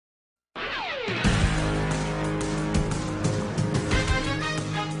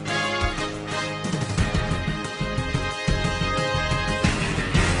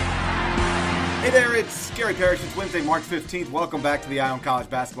there, it's Gary Parrish. It's Wednesday, March 15th. Welcome back to the Eye on College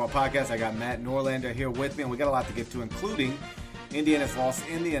Basketball Podcast. I got Matt Norlander here with me, and we got a lot to get to, including Indiana's loss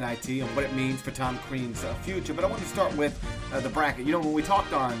in the NIT and what it means for Tom Crean's future. But I want to start with the bracket. You know, when we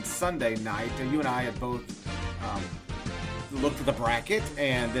talked on Sunday night, you and I had both looked at the bracket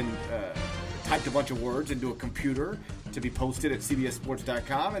and then typed a bunch of words into a computer to be posted at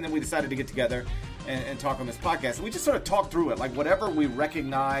cbssports.com, and then we decided to get together and talk on this podcast. We just sort of talked through it, like whatever we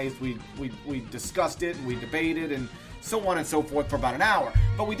recognized, we discussed it and we debated and so on and so forth for about an hour.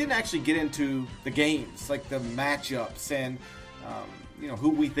 But we didn't actually get into the games, like the matchups and who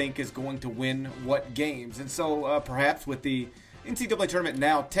we think is going to win what games. And so perhaps with the NCAA tournament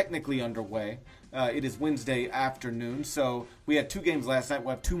now technically underway, it is Wednesday afternoon. So we had 2 games last night.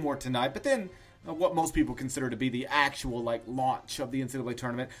 We'll have 2 more tonight. But then what most people consider to be the actual launch of the NCAA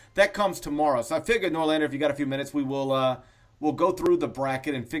tournament, that comes tomorrow. So I figured, Norlander, if you got a few minutes, we'll go through the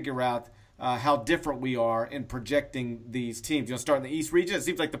bracket and figure out how different we are in projecting these teams. You'll start in the East region. It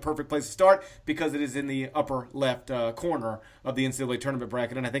seems like the perfect place to start because it is in the upper left corner of the NCAA tournament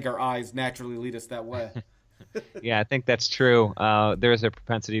bracket, and I think our eyes naturally lead us that way. Yeah, I think that's true. There is a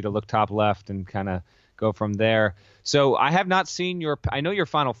propensity to look top left and kind of go from there. So I have not seen I know your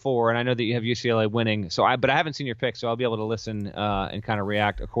Final Four, and I know that you have UCLA winning. But I haven't seen your pick, so I'll be able to listen and kind of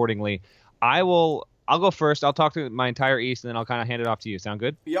react accordingly. I'll go first. I'll talk to my entire East, and then I'll kind of hand it off to you. Sound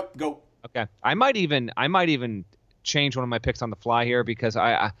good? Yep, go. Okay. I might even change one of my picks on the fly here because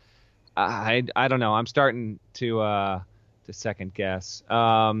I don't know. I'm starting to second guess.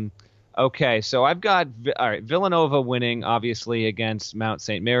 Okay, so I've got Villanova winning obviously against Mount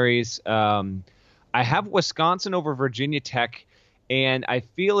St. Mary's. I have Wisconsin over Virginia Tech, and I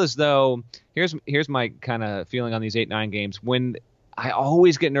feel as though here's my kind of feeling on these 8-9 games. When I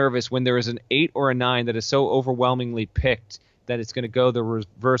always get nervous when there is an 8 or a 9 that is so overwhelmingly picked that it's going to go the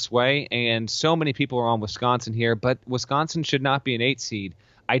reverse way, and so many people are on Wisconsin here, but Wisconsin should not be an 8 seed.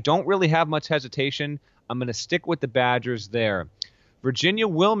 I don't really have much hesitation. I'm going to stick with the Badgers there. Virginia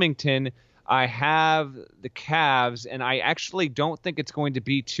Wilmington, I have the Cavs, and I actually don't think it's going to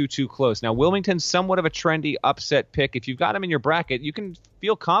be too close. Now, Wilmington's somewhat of a trendy upset pick. If you've got them in your bracket, you can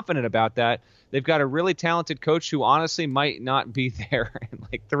feel confident about that. They've got a really talented coach who honestly might not be there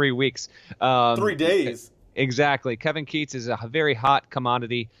in 3 weeks. 3 days. Exactly. Kevin Keats is a very hot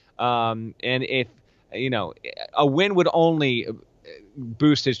commodity, and if a win would only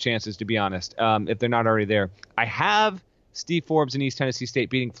boost his chances, to be honest, if they're not already there. I have Steve Forbes and East Tennessee State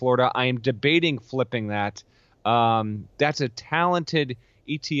beating Florida. I am debating flipping that. That's a talented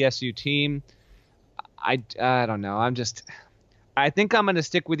ETSU team. I don't know. I think I'm going to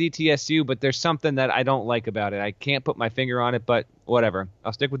stick with ETSU, but there's something that I don't like about it. I can't put my finger on it, but whatever.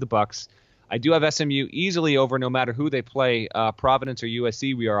 I'll stick with the Bucks. I do have SMU easily over no matter who they play, Providence or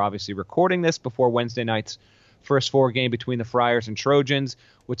USC. We are obviously recording this before Wednesday night's first 4 game between the Friars and Trojans.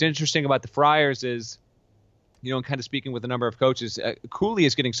 What's interesting about the Friars is, and kind of speaking with a number of coaches, Cooley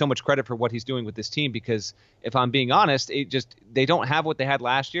is getting so much credit for what he's doing with this team because, if I'm being honest, they don't have what they had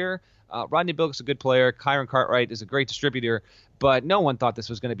last year. Rodney Bilk is a good player. Kyron Cartwright is a great distributor, but no one thought this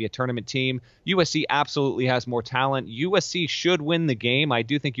was going to be a tournament team. USC absolutely has more talent. USC should win the game. I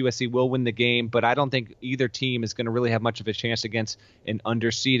do think USC will win the game, but I don't think either team is going to really have much of a chance against an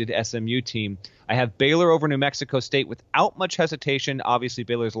underseeded SMU team. I have Baylor over New Mexico State without much hesitation. Obviously,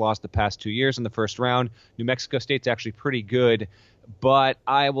 Baylor's lost the past 2 years in the first round. New Mexico State's actually pretty good, but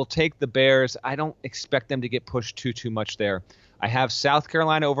I will take the Bears. I don't expect them to get pushed too much there. I have South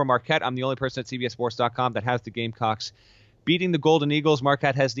Carolina over Marquette. I'm the only person at CBSSports.com that has the Gamecocks beating the Golden Eagles.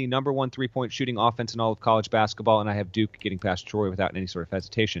 Marquette has the number 1 3-point shooting offense in all of college basketball, and I have Duke getting past Troy without any sort of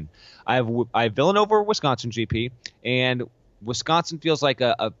hesitation. I have Villanova over Wisconsin, GP, and Wisconsin feels like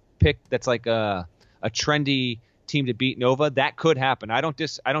a pick that's like a trendy team to beat Nova. That could happen. I don't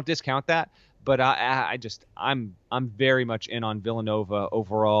discount that, but I'm very much in on Villanova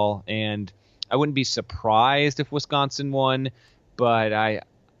overall, and I wouldn't be surprised if Wisconsin won, but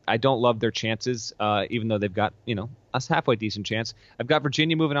I don't love their chances, even though they've got, a halfway decent chance. I've got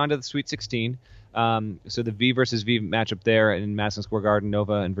Virginia moving on to the Sweet 16. So the V versus V matchup there in Madison Square Garden,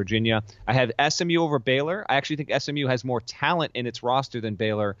 Nova and Virginia. I have SMU over Baylor. I actually think SMU has more talent in its roster than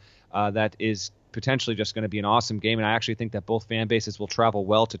Baylor. That is potentially just going to be an awesome game, and I actually think that both fan bases will travel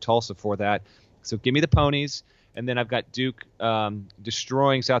well to Tulsa for that. So give me the Ponies. And then I've got Duke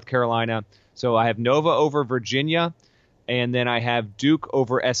destroying South Carolina. So I have Nova over Virginia, and then I have Duke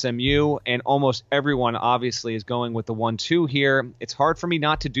over SMU, and almost everyone obviously is going with the 1-2 here. It's hard for me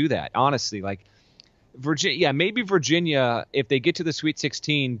not to do that, honestly. Virginia, yeah, maybe Virginia, if they get to the Sweet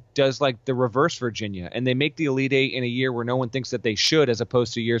 16, does like the reverse Virginia, and they make the Elite Eight in a year where no one thinks that they should, as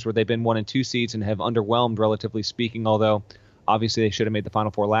opposed to years where they've been 1 and 2 seeds and have underwhelmed, relatively speaking. Although, obviously, they should have made the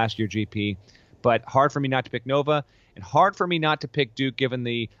Final Four last year, GP. But hard for me not to pick Nova, and hard for me not to pick Duke, given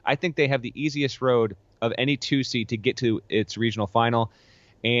I think they have the easiest road of any 2 seed to get to its regional final,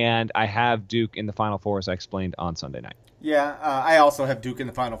 and I have Duke in the Final Four, as I explained on Sunday night. Yeah, I also have Duke in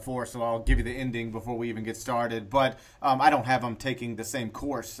the Final Four, so I'll give you the ending before we even get started. But I don't have them taking the same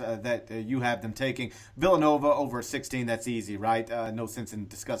course that you have them taking. Villanova over 16, that's easy, right? No sense in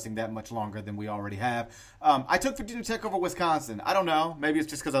discussing that much longer than we already have. I took Virginia Tech over Wisconsin. I don't know. Maybe it's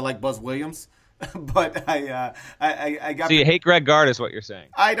just because I like Buzz Williams. But I got. So you hate Greg Gard, is what you're saying?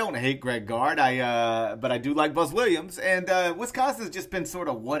 I don't hate Greg Gard. But I do like Buzz Williams, and Wisconsin's just been sort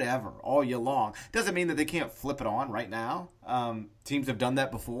of whatever all year long. Doesn't mean that they can't flip it on right now. Teams have done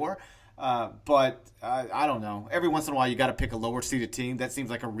that before, but I don't know. Every once in a while, you got to pick a lower seeded team. That seems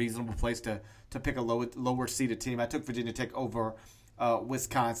like a reasonable place to pick a lower seeded team. I took Virginia Tech over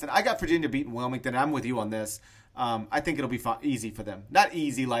Wisconsin. I got Virginia beating Wilmington. I'm with you on this. I think it'll be easy for them. Not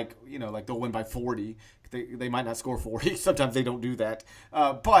easy like they'll win by 40. They might not score 40. Sometimes they don't do that.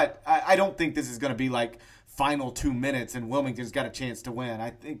 But I don't think this is going to be like final 2 minutes and Wilmington's got a chance to win.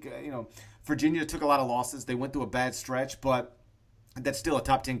 I think, Virginia took a lot of losses. They went through a bad stretch, but that's still a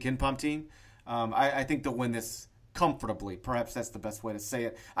top 10 KenPom team. I think they'll win this comfortably. Perhaps that's the best way to say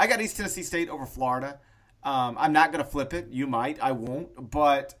it. I got East Tennessee State over Florida. I'm not going to flip it. You might. I won't.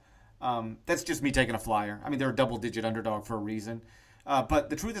 But that's just me taking a flyer. I mean, they're a double-digit underdog for a reason. But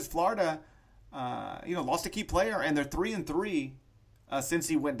the truth is, Florida, lost a key player, and they're 3-3 since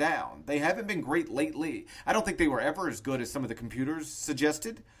he went down. They haven't been great lately. I don't think they were ever as good as some of the computers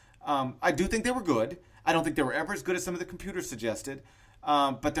suggested. I do think they were good. I don't think they were ever as good as some of the computers suggested.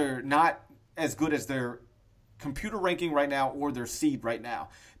 But they're not as good as their computer ranking right now or their seed right now.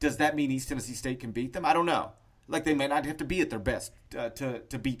 Does that mean East Tennessee State can beat them? I don't know. Like, they may not have to be at their best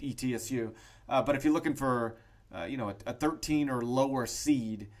to beat ETSU. But if you're looking for, a 13 or lower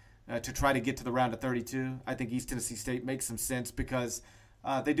seed to try to get to the round of 32, I think East Tennessee State makes some sense because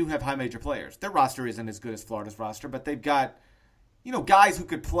they do have high major players. Their roster isn't as good as Florida's roster, but they've got, guys who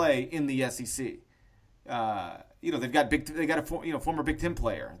could play in the SEC. They've got a former Big Ten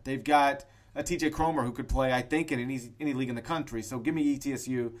player. They've got a TJ Cromer who could play, I think, in any league in the country. So give me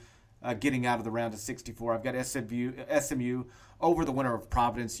ETSU. Getting out of the round of 64. I've got SMU over the winner of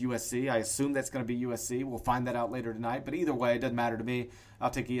Providence, USC. I assume that's going to be USC. We'll find that out later tonight. But either way, it doesn't matter to me. I'll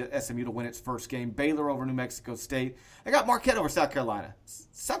take SMU to win its first game. Baylor over New Mexico State. I got Marquette over South Carolina.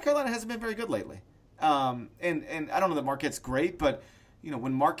 South Carolina hasn't been very good lately. And I don't know that Marquette's great, but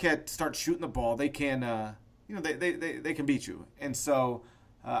when Marquette starts shooting the ball, they can they can beat you. And so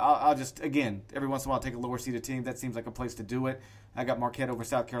I'll just, again, every once in a while take a lower seeded team. That seems like a place to do it. I got Marquette over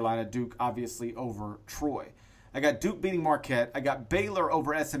South Carolina, Duke obviously over Troy. I got Duke beating Marquette. I got Baylor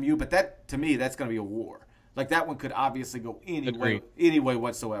over SMU, but that, to me, that's going to be a war. Like, that one could obviously go any way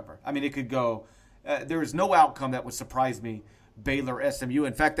whatsoever. I mean, it could go. There is no outcome that would surprise me, Baylor, SMU.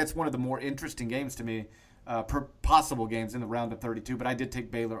 In fact, that's one of the more interesting games to me, possible games in the round of 32, but I did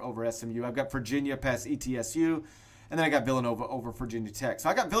take Baylor over SMU. I've got Virginia past ETSU, and then I got Villanova over Virginia Tech. So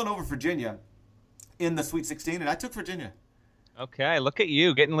I got Villanova, Virginia in the Sweet 16, and I took Virginia. Okay, look at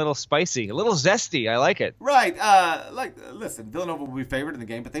you getting a little spicy, a little zesty. I like it. Right. Listen, Villanova will be favored in the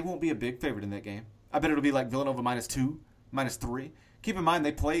game, but they won't be a big favorite in that game. I bet it'll be like Villanova -2, -3. Keep in mind,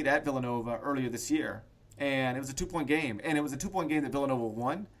 they played at Villanova earlier this year, and it was a 2-point game. And it was a 2-point game that Villanova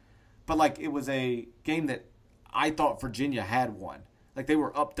won, but, it was a game that I thought Virginia had won. Like, they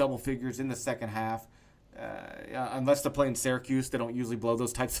were up double figures in the second half. Unless they're playing Syracuse, they don't usually blow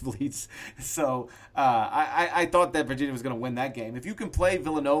those types of leads. So I thought that Virginia was going to win that game. If you can play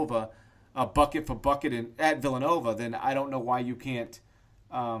Villanova bucket for bucket at Villanova, then I don't know why you can't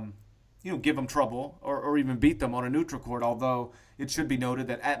give them trouble or even beat them on a neutral court, although it should be noted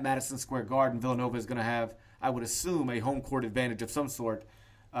that at Madison Square Garden, Villanova is going to have, I would assume, a home court advantage of some sort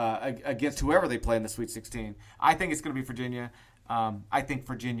against whoever they play in the Sweet 16. I think it's going to be Virginia. I think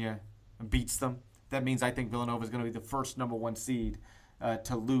Virginia beats them. That means I think Villanova is going to be the first number 1 seed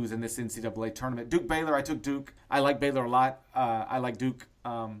to lose in this NCAA tournament. Duke-Baylor, I took Duke. I like Baylor a lot. I like Duke.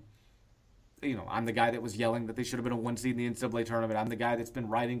 I'm the guy that was yelling that they should have been a 1 seed in the NCAA tournament. I'm the guy that's been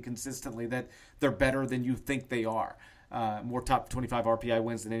writing consistently that they're better than you think they are. More top 25 RPI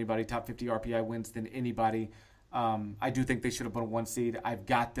wins than anybody, top 50 RPI wins than anybody. I do think they should have been a 1 seed. I've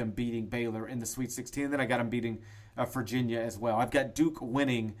got them beating Baylor in the Sweet 16, and then I got them beating Virginia as well. I've got Duke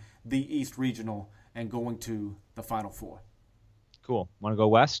winning the East Regional and going to the Final Four. Cool. Want to go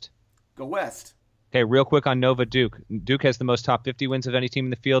West? Go West. Okay, real quick on Nova Duke. Duke has the most top 50 wins of any team in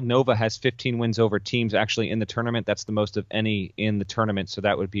the field. Nova has 15 wins over teams actually in the tournament. That's the most of any in the tournament. So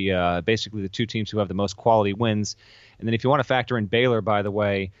that would be basically the two teams who have the most quality wins. And then if you want to factor in Baylor, by the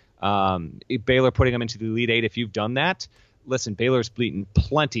way, Baylor putting them into the Elite Eight, if you've done that, listen, Baylor's beaten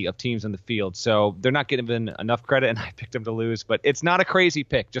plenty of teams in the field. So they're not getting enough credit, and I picked them to lose. But it's not a crazy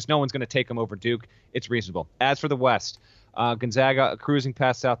pick. Just no one's going to take them over Duke. It's reasonable. As for the West, Gonzaga cruising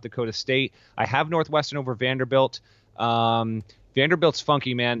past South Dakota State. I have Northwestern over Vanderbilt. Vanderbilt's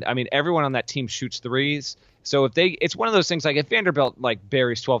funky, man. I mean, everyone on that team shoots threes. So it's one of those things, like if Vanderbilt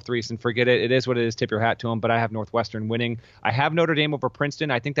buries 12 threes, and forget it. It is what it is. Tip your hat to them. But I have Northwestern winning. I have Notre Dame over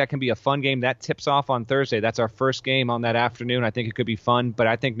Princeton. I think that can be a fun game. That tips off on Thursday. That's our first game on that afternoon. I think it could be fun. But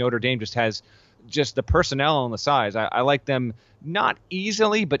I think Notre Dame just has the personnel and the size. I like them not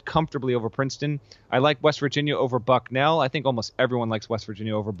easily, but comfortably over Princeton. I like West Virginia over Bucknell. I think almost everyone likes West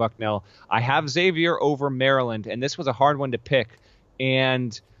Virginia over Bucknell. I have Xavier over Maryland, and this was a hard one to pick.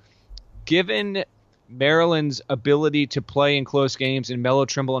 And given Maryland's ability to play in close games and Melo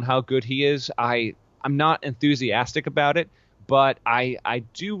Trimble and how good he is, I'm not enthusiastic about it, but I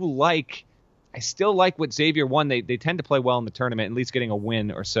still like what Xavier won. They tend to play well in the tournament, at least getting a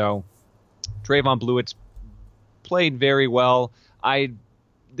win or so. Trayvon Bluett's played very well.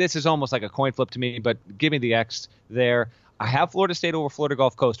 This is almost like a coin flip to me, but give me the X there. I have Florida State over Florida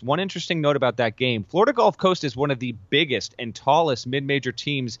Gulf Coast. One interesting note about that game, Florida Gulf Coast is one of the biggest and tallest mid-major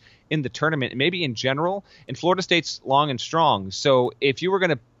teams in the tournament, maybe in general, and Florida State's long and strong. So if you were going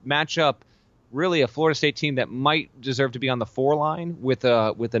to match up really a Florida State team that might deserve to be on the 4 line with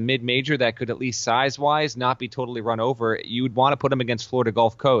a mid-major that could at least size-wise not be totally run over, you would want to put them against Florida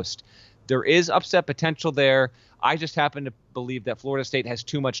Gulf Coast. There is upset potential there. I just happen to believe that Florida State has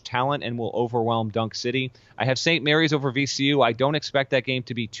too much talent and will overwhelm Dunk City. I have St. Mary's over VCU. I don't expect that game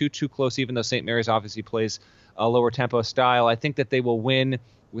to be too close, even though St. Mary's obviously plays a lower tempo style. I think that they will win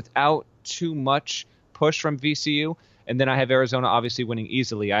without too much push from VCU. And then I have Arizona obviously winning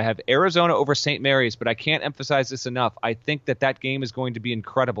easily. I have Arizona over St. Mary's, but I can't emphasize this enough. I think that game is going to be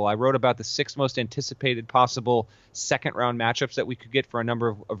incredible. I wrote about the 6 most anticipated possible second-round matchups that we could get for a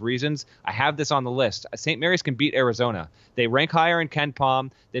number of reasons. I have this on the list. St. Mary's can beat Arizona. They rank higher in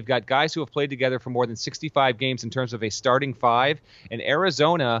KenPom. They've got guys who have played together for more than 65 games in terms of a starting 5. And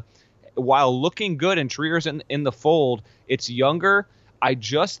Arizona, while looking good and Trier's in the fold, it's younger. I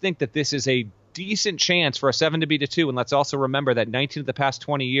just think that this is a decent chance for a 7 to beat a 2, and let's also remember that 19 of the past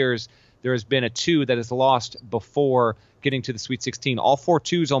 20 years there has been a 2 that is lost before getting to the Sweet 16. All 4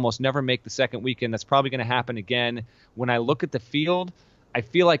 2s almost never make the second weekend. That's probably going to happen again. When I look at the field, I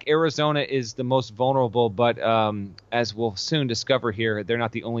feel like Arizona is the most vulnerable, but as we'll soon discover here, they're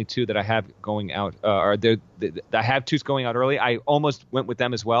not the only 2 that I have going out. I have 2s going out early. I almost went with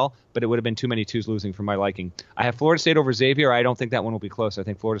them as well, but it would have been too many 2s losing for my liking. I have Florida State over Xavier. I don't think that one will be close. I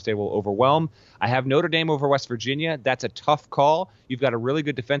think Florida State will overwhelm. I have Notre Dame over West Virginia. That's a tough call. You've got a really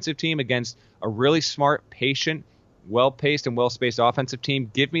good defensive team against a really smart, patient, well-paced, and well-spaced offensive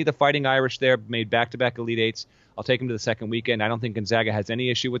team. Give me the Fighting Irish there, made back-to-back Elite Eights. I'll take them to the second weekend. I don't think Gonzaga has any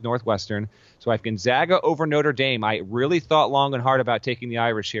issue with Northwestern. So I have Gonzaga over Notre Dame. I really thought long and hard about taking the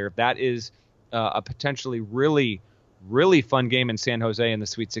Irish here. If that is a potentially really, really fun game in San Jose in the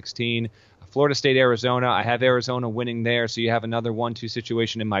Sweet 16. Florida State, Arizona. I have Arizona winning there, so you have another 1-2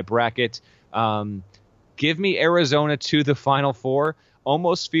 situation in my bracket. Give me Arizona to the Final Four.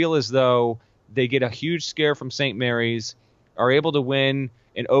 Almost feel as though they get a huge scare from St. Mary's, are able to win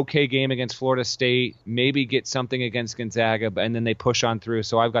an okay game against Florida State, maybe get something against Gonzaga, and then they push on through.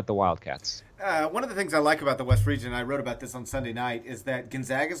 So I've got the Wildcats. One of the things I like about the West region, I wrote about this on Sunday night, is that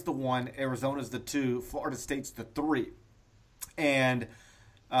Gonzaga's the 1, Arizona's the 2, Florida State's the 3. And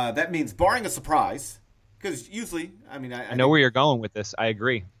that means barring a surprise, because usually, I know where you're going with this. I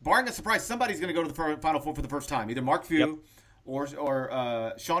agree. Barring a surprise, somebody's going to go to the Final Four for the first time, either Mark Few or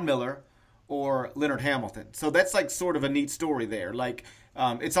Sean Miller or Leonard Hamilton. So that's like sort of a neat story there. Like,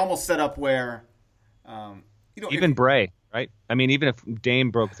 it's almost set up where, even Bray, right? I mean, even if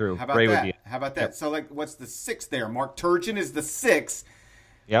Dame broke through, Bray would be. How about that? Yep. So, like, what's the 6 there? Mark Turgeon is the 6.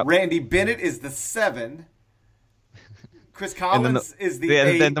 Yep. Randy Bennett is the 7. Chris Collins is the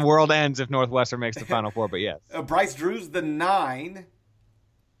 8. Then the world ends if Northwestern makes the Final Four, but yes. Bryce Drew's the 9.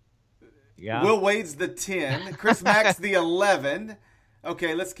 Yeah. Will Wade's the 10. Chris Mack's the 11.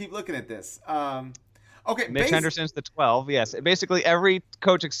 Okay, let's keep looking at this. Okay, Mitch Henderson's the 12. Yes, basically every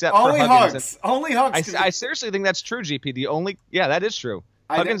coach except only for Huggins. Only Huggins. I seriously think that's true, GP. That is true.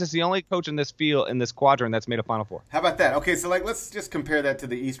 Huggins is the only coach in this field, in this quadrant, that's made a Final Four. How about that? Okay, so let's just compare that to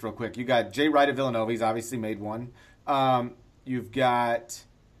the East real quick. You got Jay Wright at Villanova. He's obviously made one. You've got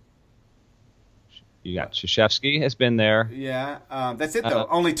You got Krzyzewski has been there. Yeah, that's it though.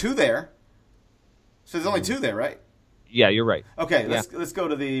 Only 2 there. So there's only 2 there, right? Yeah, you're right. Okay, let's go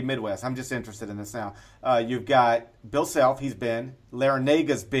to the Midwest. I'm just interested in this now. You've got Bill Self, he's been.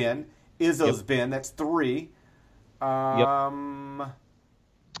 Larrañaga's been. Izzo's been. That's 3. That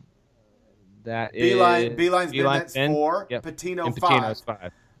Beeline's been. That's been. 4. Yep. Patino, and 5. Patino's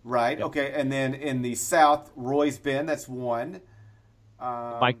 5. Right. Yep. Okay, and then in the South, Roy's been. That's 1.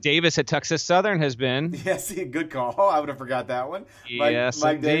 Mike Davis at Texas Southern has been. Yes, good call. I would have forgot that one. Yes,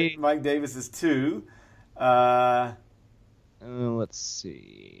 Mike Davis is 2. Let's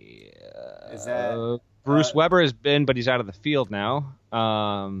see. Is that Bruce Weber has been, but he's out of the field now.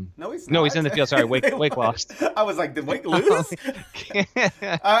 No, he's not. No, he's in the field. Sorry, Wake lost. I was like, did Wake lose?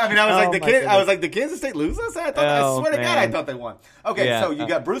 I was like, did Kansas State lose us? I swear to God, I thought they won. Okay, so you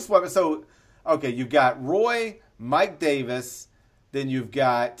got Bruce Weber. So, okay, you've got Roy, Mike Davis, then you've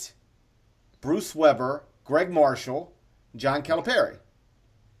got Bruce Weber, Greg Marshall, John Calipari.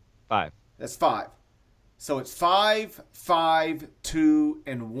 5. That's 5. So it's 5, 5, 2,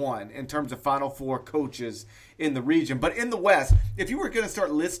 and 1 in terms of Final Four coaches in the region. But in the West, if you were going to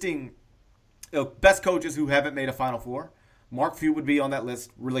start listing best coaches who haven't made a Final Four, Mark Few would be on that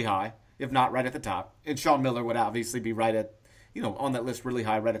list really high, if not right at the top. And Sean Miller would obviously be right at, on that list really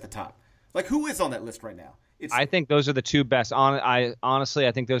high, right at the top. Like, who is on that list right now? I think those are the 2 best. Honestly,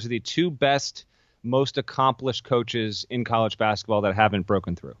 I think those are the 2 best, most accomplished coaches in college basketball that haven't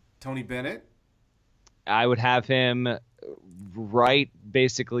broken through. Tony Bennett. I would have him right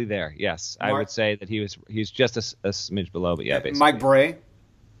basically there. Yes, I would say that he's just a smidge below, but yeah, basically. Mike Bray,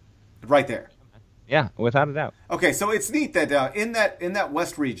 right there. Yeah, without a doubt. Okay, so it's neat that in that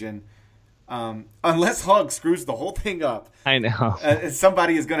West region, unless Huggs screws the whole thing up, I know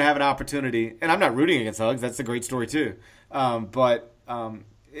somebody is going to have an opportunity. And I'm not rooting against Huggs; that's a great story too. But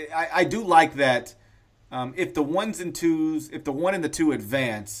I do like that. If the 1s and 2s, if the 1 and the 2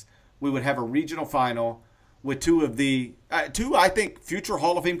 advance, we would have a regional final with 2 of the I think, future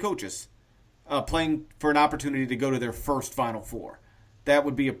Hall of Fame coaches playing for an opportunity to go to their first Final Four. That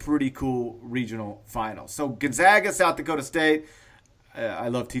would be a pretty cool regional final. So Gonzaga, South Dakota State. I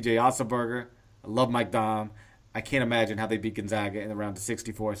love T.J. Otzelberger. I love Mike Dahm. I can't imagine how they beat Gonzaga in the round of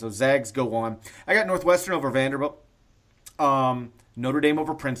 64. So Zags go on. I got Northwestern over Vanderbilt. Notre Dame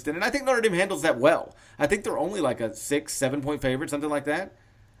over Princeton. And I think Notre Dame handles that well. I think they're only like a 6-7 point favorite, something like that.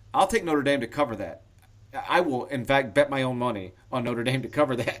 I'll take Notre Dame to cover that. I will, in fact, bet my own money on Notre Dame to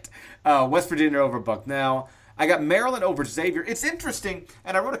cover that. West Virginia over Bucknell. I got Maryland over Xavier. It's interesting,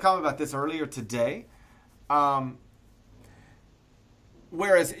 and I wrote a comment about this earlier today.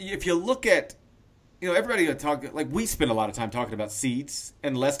 Whereas if you look at, everybody talk, like, we spend a lot of time talking about seeds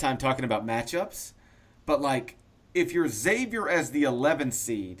and less time talking about matchups. But, like, if you're Xavier as the 11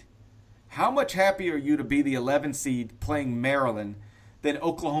 seed, how much happier are you to be the 11 seed playing Maryland than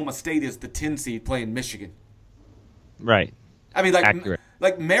Oklahoma State is the 10 seed playing Michigan? Right. I mean, Accurate.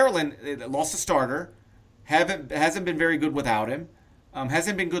 like Maryland lost a starter, hasn't been very good without him,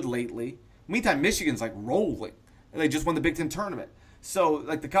 hasn't been good lately. Meantime, Michigan's like rolling. They just won the Big Ten tournament. So,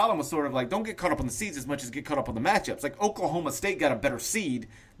 like, the column was sort of like, don't get caught up on the seeds as much as get caught up on the matchups. Like, Oklahoma State got a better seed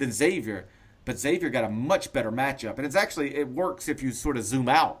than Xavier, but Xavier got a much better matchup. And it works if you sort of zoom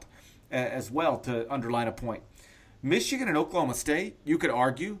out as well to underline a point. Michigan and Oklahoma State, you could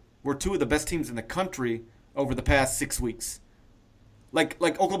argue, were 2 of the best teams in the country over the past 6 weeks. Like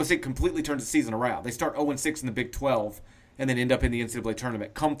Oklahoma State completely turns the season around. They start 0-6 in the Big 12 and then end up in the NCAA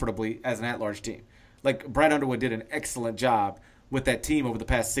tournament comfortably as an at-large team. Like, Brad Underwood did an excellent job with that team over the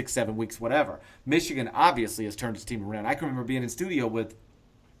past 6-7 weeks, whatever. Michigan obviously has turned his team around. I can remember being in studio with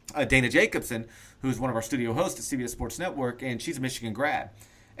Dana Jacobson, who's one of our studio hosts at CBS Sports Network, and she's a Michigan grad.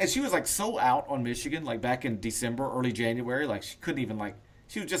 And she was, like, so out on Michigan, like, back in December, early January. Like, she couldn't even, like,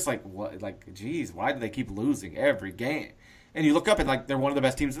 she was just like, what? Like, geez, why do they keep losing every game? And you look up and, like, they're one of the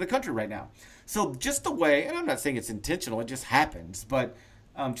best teams in the country right now. So just the way, and I'm not saying it's intentional, it just happens, but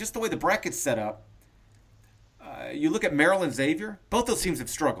just the way the bracket's set up, you look at Maryland, Xavier, both those teams have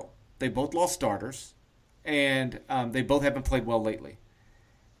struggled. They both lost starters, and they both haven't played well lately.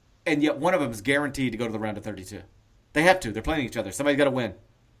 And yet one of them is guaranteed to go to the round of 32. They have to. They're playing each other. Somebody's got to win.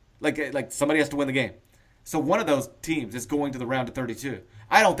 Like somebody has to win the game. So one of those teams is going to the round of 32.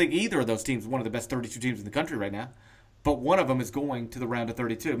 I don't think either of those teams is one of the best 32 teams in the country right now, but one of them is going to the round of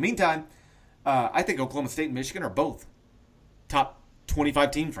 32. Meantime, I think Oklahoma State and Michigan are both top 25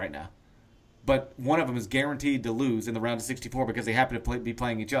 teams right now, but one of them is guaranteed to lose in the round of 64 because they happen to be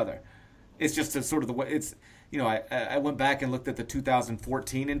playing each other. It's just sort of the way it's. I went back and looked at the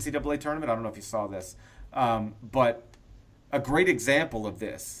 2014 NCAA tournament. I don't know if you saw this, but a great example of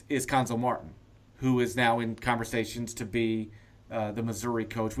this is Cuonzo Martin, who is now in conversations to be the Missouri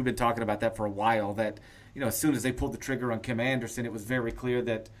coach. We've been talking about that for a while. That as soon as they pulled the trigger on Kim Anderson, it was very clear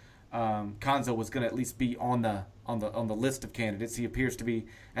that Cuonzo was going to at least be on the list of candidates. He appears to be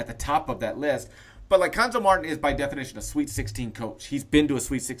at the top of that list. But like Cuonzo Martin is by definition a Sweet 16 coach. He's been to a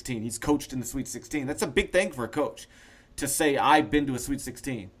Sweet 16. He's coached in the Sweet 16. That's a big thing for a coach to say, I've been to a Sweet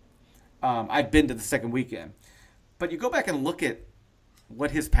 16. I've been to the second weekend. But you go back and look at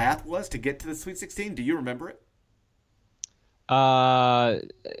what his path was to get to the Sweet 16. Do you remember it?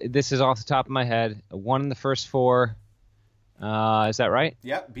 This is off the top of my head. Won in the first four. Is that right?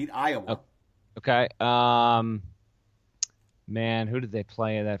 Yep, beat Iowa. Oh, okay. Man, who did they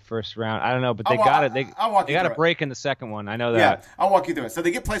play in that first round? I don't know, but they got it. They got a break in the second one. I know that. Yeah, I'll walk you through it. So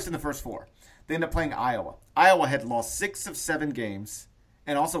they get placed in the first four. They end up playing Iowa. Iowa had lost 6 of 7 games,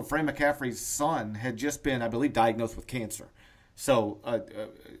 and also Fran McCaffrey's son had just been, I believe, diagnosed with cancer. So,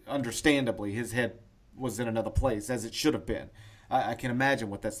 understandably, his head was in another place, as it should have been. I can imagine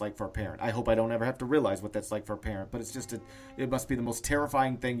what that's like for a parent. I hope I don't ever have to realize what that's like for a parent, but it's just it must be the most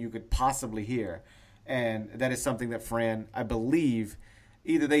terrifying thing you could possibly hear. And that is something that Fran, I believe,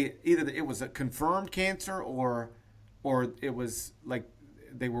 either it was a confirmed cancer or it was like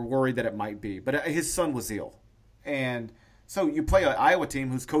they were worried that it might be. But his son was ill. And so you play an Iowa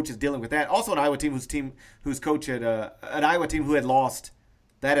team whose coach is dealing with that. Also an Iowa team whose coach had an Iowa team who had lost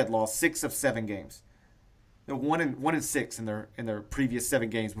 6 of 7 games. They're 1-6 in their previous 7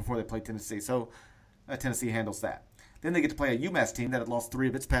 games before they played Tennessee. So Tennessee handles that. Then they get to play a UMass team that had lost 3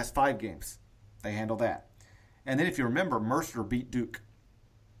 of its past 5 games. They handle that. And then if you remember, Mercer beat Duke.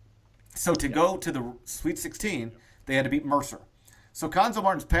 So to go to the Sweet 16, they had to beat Mercer. So Cuonzo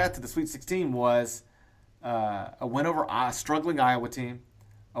Martin's path to the Sweet 16 was a win over a struggling Iowa team,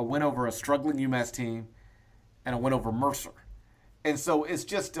 a win over a struggling UMass team, and a win over Mercer. And so it's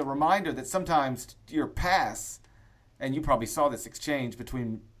just a reminder that sometimes your paths, and you probably saw this exchange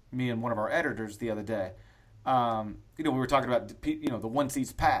between me and one of our editors the other day. We were talking about the one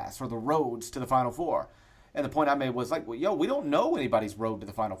seed's pass or the roads to the Final Four, and the point I made was like, we don't know anybody's road to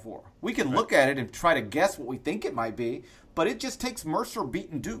the Final Four. We can look at it and try to guess what we think it might be, but it just takes Mercer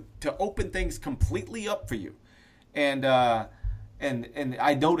beating Duke to open things completely up for you, and I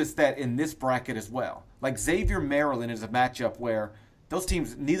noticed that in this bracket as well. Like Xavier Maryland is a matchup where those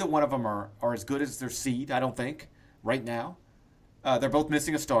teams, neither one of them are as good as their seed, I don't think, right now. They're both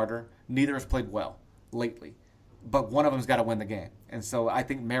missing a starter. Neither has played well lately. But one of them's got to win the game. And so I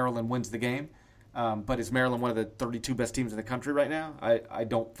think Maryland wins the game. But is Maryland one of the 32 best teams in the country right now? I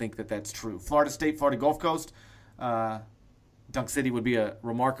don't think that that's true. Florida State, Florida Gulf Coast, Dunk City would be a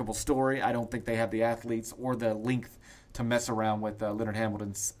remarkable story. I don't think they have the athletes or the length to mess around with Leonard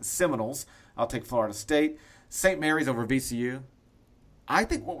Hamilton's Seminoles. I'll take Florida State. St. Mary's over VCU. I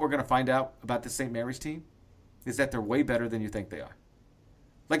think what we're going to find out about the St. Mary's team is that they're way better than you think they are.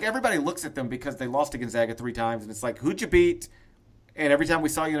 Like, everybody looks at them because they lost to Gonzaga 3 times, and it's like, who'd you beat? And every time we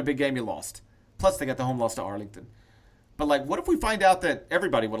saw you in a big game, you lost. Plus, they got the home loss to Arlington. But, like, what if we find out that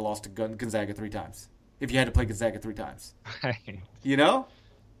everybody would have lost to Gonzaga 3 times if you had to play Gonzaga 3 times? Right. You know?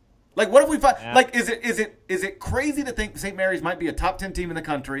 Like, what if we find like is it crazy to think St. Mary's might be a top 10 team in the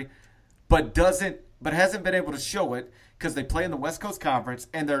country, but hasn't been able to show it because they play in the West Coast Conference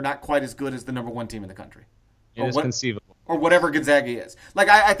and they're not quite as good as the number 1 team in the country? It is conceivable. Or whatever Gonzaga is. Like,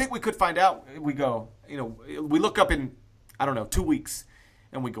 I think we could find out. We go, we look up in, 2 weeks,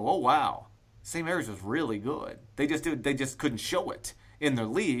 and we go, oh, wow, St. Mary's was really good. They just couldn't show it in their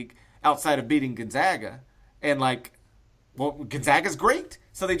league outside of beating Gonzaga. And, Gonzaga's great,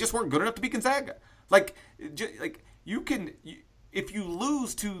 so they just weren't good enough to beat Gonzaga. If you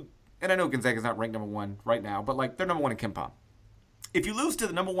lose to, and I know Gonzaga's not ranked number 1 right now, but, they're number 1 in KenPom. If you lose to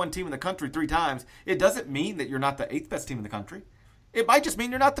the number 1 team in the country 3 times, it doesn't mean that you're not the 8th best team in the country. It might just mean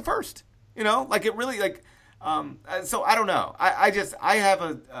you're not the first. It really, so I don't know. I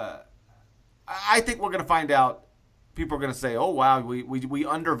think we're going to find out. People are going to say, oh, wow, we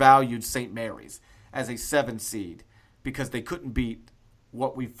undervalued St. Mary's as a 7 seed because they couldn't beat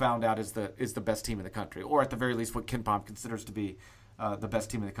what we found out is the best team in the country, or at the very least what KenPom considers to be the best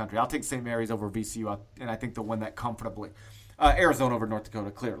team in the country. I'll take St. Mary's over VCU, and I think they'll win that comfortably. Arizona over North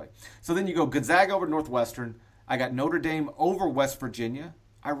Dakota, clearly. So then you go Gonzaga over Northwestern. I got Notre Dame over West Virginia.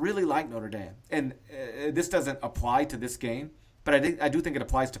 I really like Notre Dame. And this doesn't apply to this game, but I do think it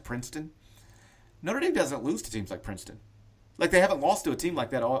applies to Princeton. Notre Dame doesn't lose to teams like Princeton. Like, they haven't lost to a team like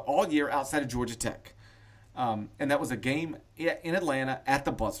that all year outside of Georgia Tech. And that was a game in Atlanta at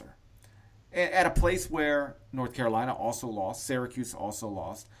the buzzer, at a place where North Carolina also lost, Syracuse also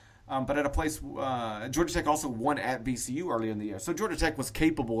lost. but at a place, Georgia Tech also won at VCU earlier in the year. So Georgia Tech was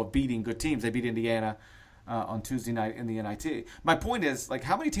capable of beating good teams. They beat Indiana on Tuesday night in the NIT. My point is, like,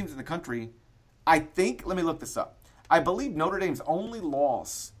 how many teams in the country, I think, let me look this up. I believe Notre Dame's only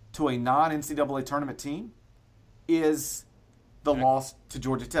loss to a non-NCAA tournament team is the loss to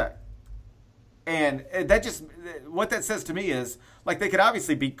Georgia Tech. And that just, what that says to me is, like, they could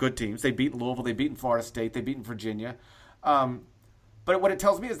obviously beat good teams. They beat Louisville, they beat Florida State, they beat Virginia. But what it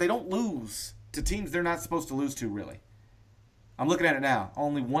tells me is they don't lose to teams they're not supposed to lose to, really. I'm looking at it now.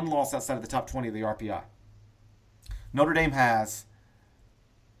 Only one loss outside of the top 20 of the RPI. Notre Dame has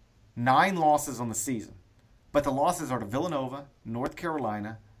 9 losses on the season. But the losses are to Villanova, North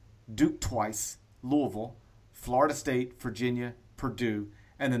Carolina, Duke twice, Louisville, Florida State, Virginia, Purdue,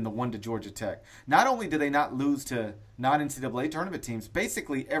 and then the one to Georgia Tech. Not only do they not lose to non-NCAA tournament teams,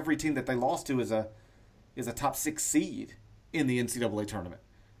 basically every team that they lost to is a top 6 seed in the NCAA tournament.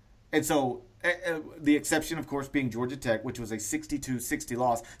 And so the exception, of course, being Georgia Tech, which was a 62-60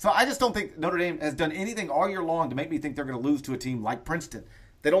 loss. So I just don't think Notre Dame has done anything all year long to make me think they're going to lose to a team like Princeton.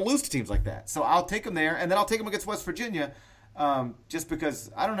 They don't lose to teams like that. So I'll take them there, and then I'll take them against West Virginia just because,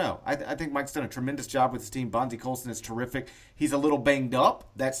 I don't know. I think Mike's done a tremendous job with his team. Bonzie Colson is terrific. He's a little banged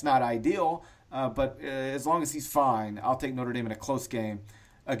up. That's not ideal. But as long as he's fine, I'll take Notre Dame in a close game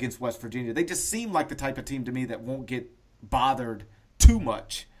against West Virginia. They just seem like the type of team to me that won't get bothered too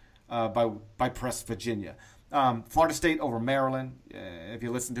much by pressed Virginia. Florida State over Maryland. If you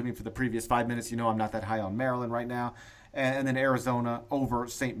listen to me for the previous 5 minutes, you know I'm not that high on Maryland right now. And then Arizona over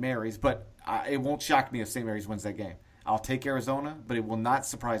St. Mary's. But it won't shock me if St. Mary's wins that game. I'll take Arizona, but it will not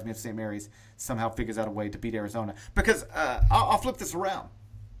surprise me if St. Mary's somehow figures out a way to beat Arizona. Because I'll flip this around.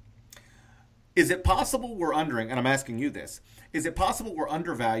 Is it possible we're and I'm asking you this, is it possible we're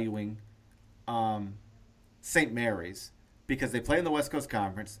undervaluing St. Mary's because they play in the West Coast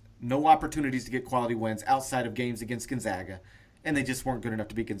Conference, no opportunities to get quality wins outside of games against Gonzaga, and they just weren't good enough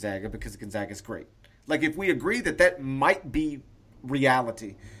to beat Gonzaga because Gonzaga's great? Like, if we agree that might be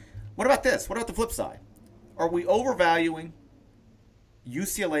reality, what about this? What about the flip side? Are we overvaluing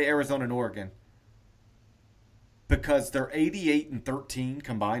UCLA, Arizona, and Oregon because they're 88-13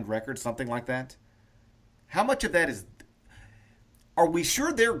 combined record, something like that? How much of that is? Are we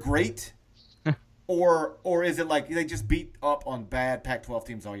sure they're great, or is it like they just beat up on bad Pac-12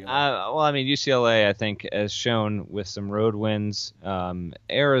 teams all year long? Well, I mean, UCLA, I think, has shown with some road wins.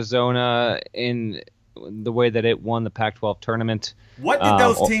 Arizona, in the way that it won the Pac-12 tournament. What did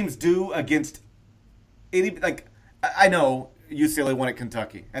those teams do against any? Like, I know UCLA won at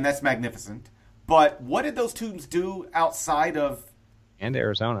Kentucky, and that's magnificent. But what did those teams do outside of? And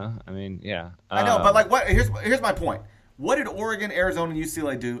Arizona. I mean, yeah. I know, but like, what? Here's my point. What did Oregon, Arizona, and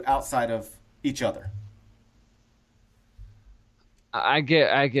UCLA do outside of each other? I get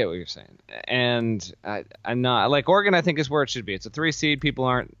what you're saying, and I'm not like Oregon. I think is where it should be. It's a 3 seed. People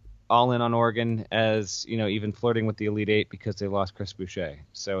aren't all in on Oregon as even flirting with the Elite Eight because they lost Chris Boucher.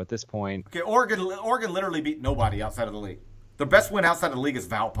 So at this point, okay, Oregon literally beat nobody outside of the league. Their best win outside of the league is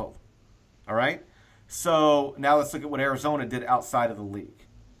Valpo. All right. So now let's look at what Arizona did outside of the league.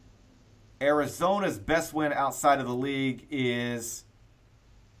 Arizona's best win outside of the league is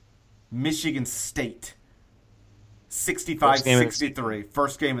Michigan State. 65-63,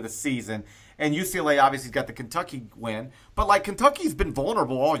 first game of the season. And UCLA obviously got the Kentucky win. But, like, Kentucky's been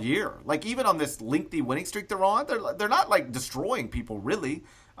vulnerable all year. Like, even on this lengthy winning streak they're on, they're not, like, destroying people, really.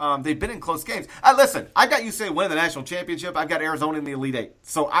 They've been in close games. Listen, I've got UCLA winning the national championship. I've got Arizona in the Elite Eight.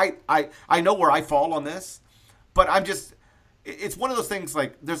 So I know where I fall on this. But I'm just – it's one of those things,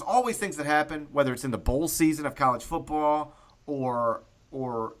 like, there's always things that happen, whether it's in the bowl season of college football or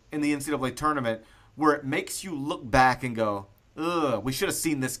in the NCAA tournament, where it makes you look back and go, ugh, we should have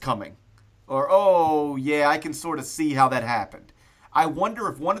seen this coming. Or, oh, yeah, I can sort of see how that happened. I wonder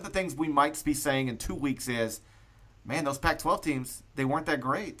if one of the things we might be saying in 2 weeks is, man, those Pac-12 teams, they weren't that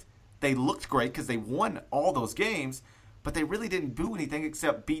great. They looked great because they won all those games, but they really didn't do anything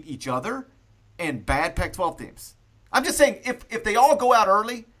except beat each other and bad Pac-12 teams. I'm just saying, if they all go out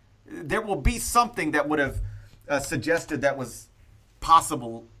early, there will be something that would have suggested that was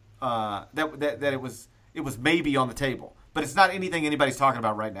possible, that it was maybe on the table. But it's not anything anybody's talking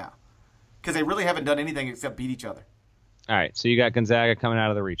about right now because they really haven't done anything except beat each other. All right, so you got Gonzaga coming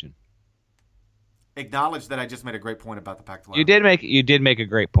out of the region. Acknowledge that I just made a great point about the Pac-12. You did make a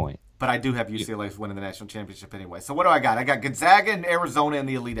great point. But I do have UCLA winning the national championship anyway. So what do I got? I got Gonzaga and Arizona in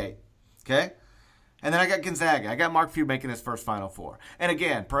the Elite Eight. Okay? And then I got Gonzaga. I got Mark Few making his first Final Four. And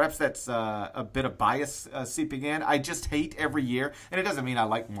again, perhaps that's a bit of bias seeping in. I just hate every year. And it doesn't mean I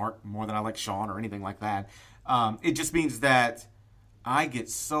like Mark more than I like Sean or anything like that. It just means that I get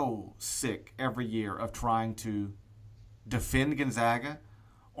so sick every year of trying to defend Gonzaga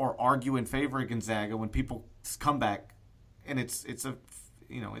or argue in favor of Gonzaga when people come back, and it's a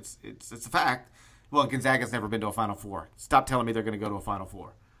fact. Well, Gonzaga's never been to a Final Four. Stop telling me they're going to go to a Final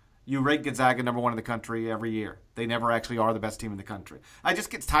Four. You rate Gonzaga number one in the country every year. They never actually are the best team in the country. I just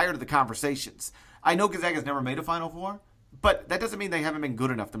get tired of the conversations. I know Gonzaga's never made a Final Four, but that doesn't mean they haven't been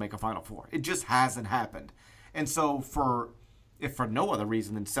good enough to make a Final Four. It just hasn't happened. And so if for no other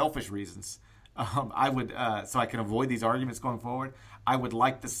reason than selfish reasons, I would, so I can avoid these arguments going forward, I would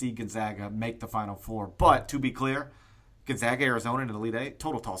like to see Gonzaga make the Final Four. But to be clear, Gonzaga, Arizona in the Elite Eight,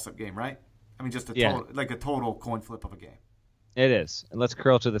 total toss-up game, right? I mean, just a total coin flip of a game. It is. And let's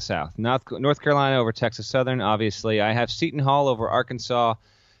curl to the south. North Carolina over Texas Southern, obviously. I have Seton Hall over Arkansas.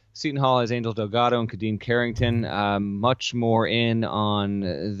 Seton Hall has Angel Delgado and Kadeem Carrington. Much more in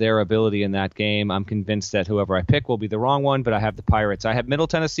on their ability in that game. I'm convinced that whoever I pick will be the wrong one, but I have the Pirates. I have Middle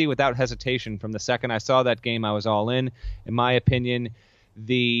Tennessee without hesitation. From the second I saw that game, I was all in. In my opinion,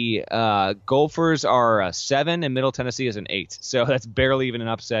 the Gophers are a 7 and Middle Tennessee is an 8. So that's barely even an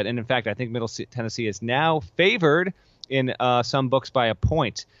upset. And in fact, I think Middle Tennessee is now favored in some books by a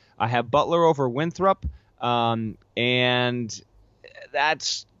point. I have Butler over Winthrop, and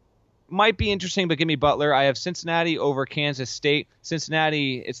that's might be interesting, but give me Butler. I have Cincinnati over Kansas State.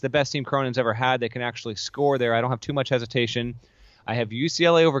 Cincinnati, it's the best team Cronin's ever had. They can actually score there. I don't have too much hesitation. I have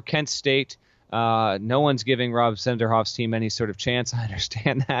UCLA over Kent State. No one's giving Rob Senderhoff's team any sort of chance. I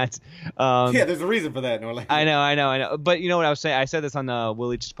understand that. Yeah, there's a reason for that, Norland. I know. But you know what I was saying? I said this on the Will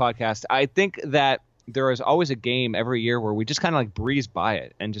Leach's podcast. I think that there is always a game every year where we just kind of like breeze by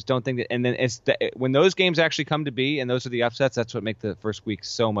it and just don't think that. And then when those games actually come to be and those are the upsets, that's what make the first week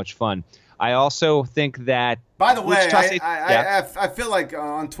so much fun. I also think that. By the way, I feel like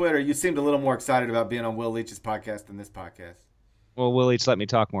on Twitter you seemed a little more excited about being on Will Leach's podcast than this podcast. Well, Will Leach let me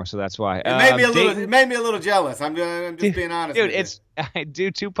talk more, so that's why. It made me a little jealous. I'm just being honest. Dude, with you. I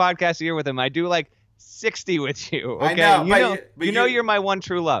do 2 podcasts a year with him. I do like 60 with you. Okay? I know, but you're my one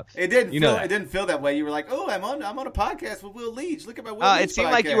true love. It didn't feel that way. You were like, "Oh, I'm on a podcast with Will Leach. Look at my Will Leach It seemed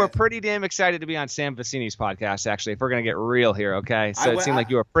podcast." like you were pretty damn excited to be on Sam Vecini's podcast. Actually, if we're gonna get real here, okay? So it seemed like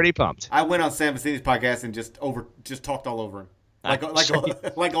you were pretty pumped. I went on Sam Vecini's podcast and just talked all over him,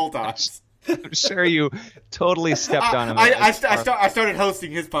 like old times. I'm sure you totally stepped on him. I started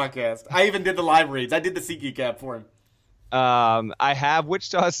hosting his podcast. I even did the live reads. I did the SeatGeek app for him. I have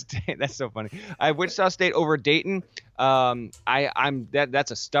Wichita State. That's so funny. I have Wichita State over Dayton.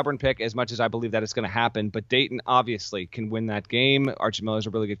 That's a stubborn pick as much as I believe that it's going to happen. But Dayton obviously can win that game. Archie Miller's a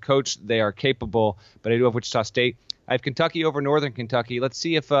really good coach. They are capable. But I do have Wichita State. I have Kentucky over Northern Kentucky. Let's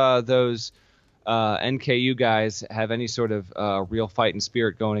see if those NKU guys have any sort of real fight and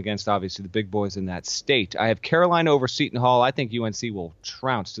spirit going against, obviously, the big boys in that state. I have Carolina over Seton Hall. I think UNC will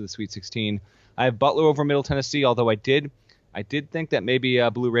trounce to the Sweet 16. I have Butler over Middle Tennessee, although I did think that maybe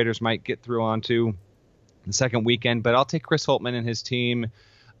Blue Raiders might get through onto the second weekend, but I'll take Chris Holtmann and his team.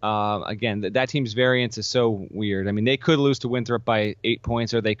 Again, that team's variance is so weird. I mean, they could lose to Winthrop by 8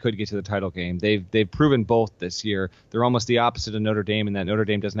 points, or they could get to the title game. They've proven both this year. They're almost the opposite of Notre Dame in that Notre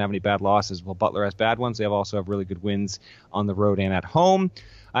Dame doesn't have any bad losses. Well, Butler has bad ones. They also have really good wins on the road and at home.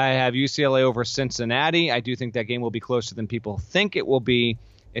 I have UCLA over Cincinnati. I do think that game will be closer than people think it will be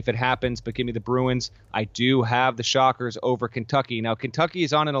if it happens, but give me the Bruins. I do have the Shockers over Kentucky. Now, Kentucky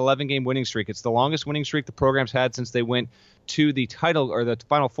is on an 11-game winning streak. It's the longest winning streak the program's had since they went to the title, or the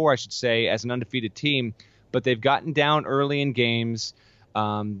Final Four, I should say, as an undefeated team. But they've gotten down early in games.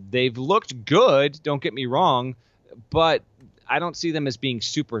 They've looked good, don't get me wrong, but I don't see them as being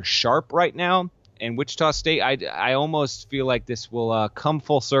super sharp right now. And Wichita State, I almost feel like this will come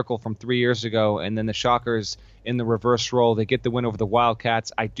full circle from 3 years ago, and then the Shockers in the reverse role. They get the win over the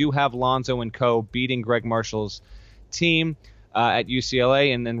Wildcats. I do have Lonzo and co. beating Greg Marshall's team at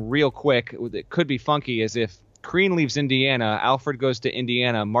UCLA. And then real quick, it could be funky as if Crean leaves Indiana, Alfred goes to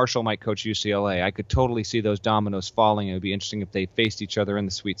Indiana, Marshall might coach UCLA. I could totally see those dominoes falling. It would be interesting if they faced each other in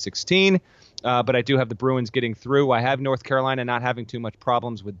the Sweet 16. But I do have the Bruins getting through. I have North Carolina not having too much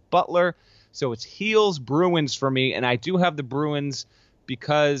problems with Butler. So it's Heels Bruins for me. And I do have the Bruins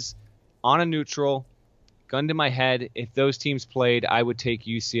because on a neutral, gun to my head, if those teams played, I would take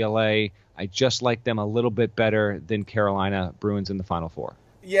UCLA. I just like them a little bit better than Carolina Bruins in the Final Four.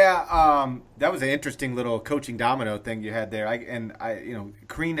 Yeah, that was an interesting little coaching domino thing you had there.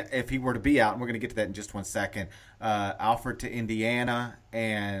 Crean, if he were to be out, and we're going to get to that in just 1 second, Alfred to Indiana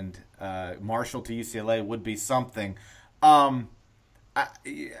and Marshall to UCLA would be something.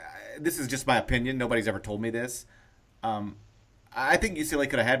 This is just my opinion. Nobody's ever told me this. I think UCLA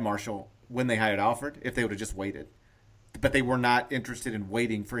could have had Marshall when they hired Alfred if they would have just waited. but they were not interested in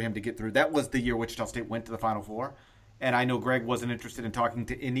waiting for him to get through. That was the year Wichita State went to the Final Four, and I know Greg wasn't interested in talking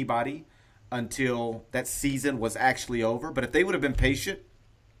to anybody until that season was actually over. But if they would have been patient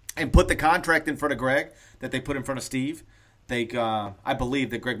and put the contract in front of Greg that they put in front of Steve, I believe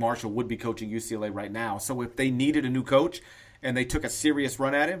that Greg Marshall would be coaching UCLA right now. So if they needed a new coach and they took a serious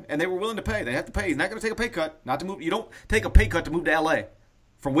run at him and they were willing to pay, they have to pay. He's not going to take a pay cut. Not to move. You don't take a pay cut to move to LA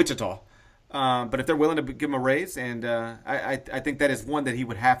from Wichita. But if they're willing to give him a raise, and I think that is one that he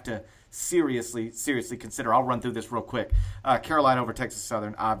would have to seriously consider. I'll run through this real quick. Carolina over Texas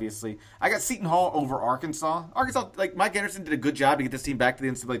Southern, obviously. I got Seton Hall over Arkansas. Arkansas, like Mike Anderson did a good job to get this team back to the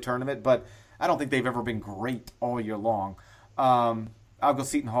NCAA tournament, but I don't think they've ever been great all year long. I'll go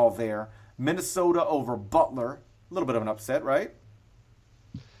Seton Hall there. Minnesota over Butler. A little bit of an upset, right?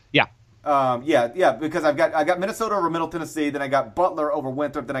 Yeah. Because I got Minnesota over Middle Tennessee, then I got Butler over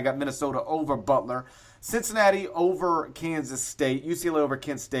Winthrop, then I got Minnesota over Butler, Cincinnati over Kansas State, UCLA over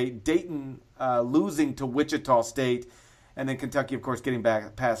Kent State, Dayton losing to Wichita State, and then Kentucky, of course, getting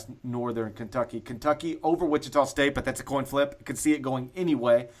back past Northern Kentucky. Kentucky over Wichita State, but that's a coin flip. I could see it going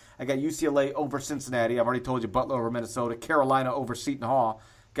anyway. I got UCLA over Cincinnati. I've already told you Butler over Minnesota. Carolina over Seton Hall.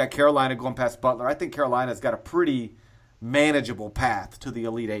 Got Carolina going past Butler. I think Carolina's got a pretty manageable path to the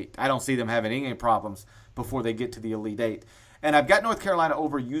Elite Eight. I don't see them having any problems before they get to the Elite Eight. And I've got North Carolina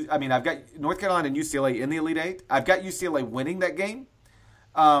I've got North Carolina and UCLA in the Elite Eight. I've got UCLA winning that game.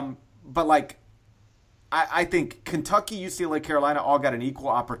 But I think Kentucky, UCLA, Carolina all got an equal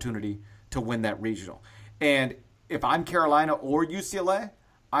opportunity to win that regional. And if I'm Carolina or UCLA,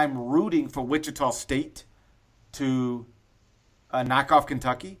 I'm rooting for Wichita State to knock off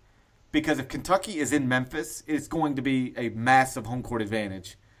Kentucky. Because if Kentucky is in Memphis, it's going to be a massive home court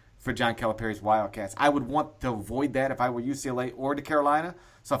advantage for John Calipari's Wildcats. I would want to avoid that if I were UCLA or to Carolina.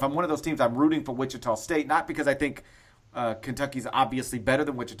 So if I'm one of those teams, I'm rooting for Wichita State, not because I think Kentucky's obviously better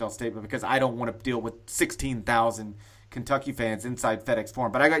than Wichita State, but because I don't want to deal with 16,000 Kentucky fans inside FedEx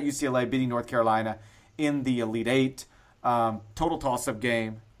Forum. But I got UCLA beating North Carolina in the Elite Eight. Total toss-up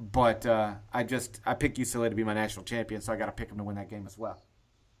game, but I picked UCLA to be my national champion, so I got to pick them to win that game as well.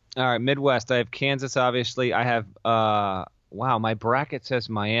 All right, Midwest. I have Kansas, obviously. I have my bracket says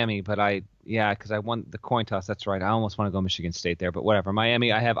Miami, but because I won the coin toss. That's right. I almost want to go Michigan State there, but whatever.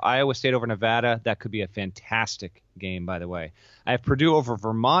 Miami. I have Iowa State over Nevada. That could be a fantastic game, by the way. I have Purdue over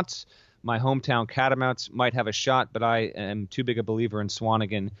Vermont. My hometown Catamounts might have a shot, but I am too big a believer in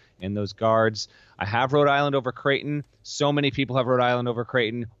Swanigan and those guards. I have Rhode Island over Creighton. So many people have Rhode Island over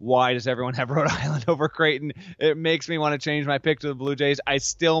Creighton. Why does everyone have Rhode Island over Creighton? It makes me want to change my pick to the Blue Jays. I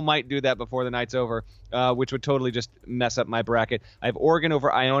still might do that before the night's over, which would totally just mess up my bracket. I have Oregon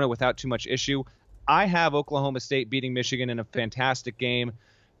over Iona without too much issue. I have Oklahoma State beating Michigan in a fantastic game.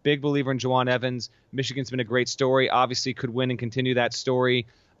 Big believer in Juwan Evans. Michigan's been a great story. Obviously could win and continue that story.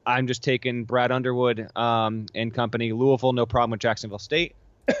 I'm just taking Brad Underwood and company. Louisville, no problem with Jacksonville State.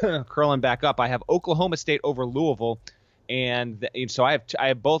 Curling back up, I have Oklahoma State over Louisville, and so I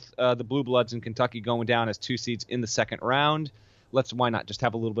have both the Blue Bloods in Kentucky going down as 2 seeds in the second round. Why not just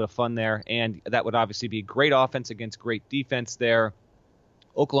have a little bit of fun there? And that would obviously be great offense against great defense there.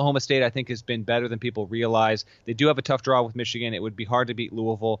 Oklahoma State, I think, has been better than people realize. They do have a tough draw with Michigan. It would be hard to beat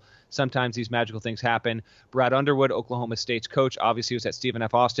Louisville. Sometimes these magical things happen. Brad Underwood, Oklahoma State's coach, obviously was at Stephen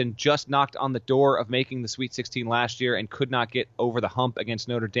F. Austin, just knocked on the door of making the Sweet 16 last year and could not get over the hump against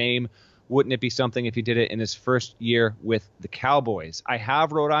Notre Dame. Wouldn't it be something if he did it in his first year with the Cowboys? I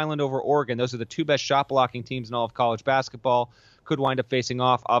have Rhode Island over Oregon. Those are the two best shot blocking teams in all of college basketball. Could wind up facing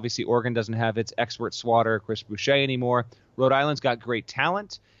off. Obviously, Oregon doesn't have its expert swatter, Chris Boucher, anymore. Rhode Island's got great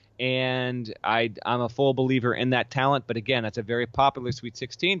talent, and I'm a full believer in that talent. But again, that's a very popular Sweet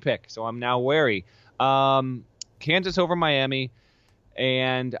 16 pick, so I'm now wary. Kansas over Miami,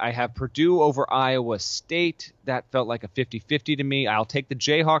 and I have Purdue over Iowa State. That felt like a 50-50 to me. I'll take the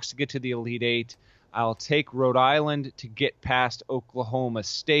Jayhawks to get to the Elite Eight. I'll take Rhode Island to get past Oklahoma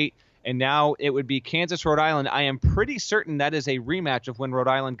State. And now it would be Kansas-Rhode Island. I am pretty certain that is a rematch of when Rhode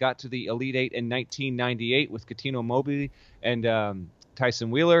Island got to the Elite Eight in 1998 with Cuttino Mobley and Tyson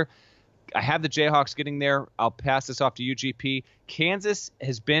Wheeler. I have the Jayhawks getting there. I'll pass this off to UGP. Kansas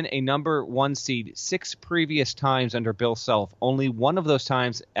has been a number 1 seed 6 previous times under Bill Self. Only one of those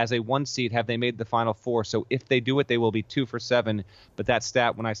times as a 1 seed have they made the Final Four. So if they do it, they will be 2 for 7. But that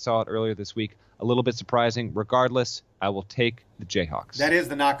stat, when I saw it earlier this week, a little bit surprising. Regardless, I will take the Jayhawks. That is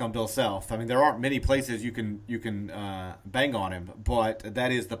the knock on Bill Self. I mean, there aren't many places you can bang on him, but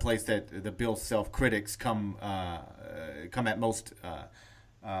that is the place that the Bill Self critics come at most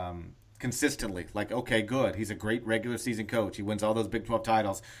consistently. Like, okay, good. He's a great regular season coach. He wins all those Big 12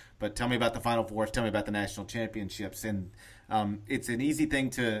 titles. But tell me about the Final Fours. Tell me about the national championships. And it's an easy thing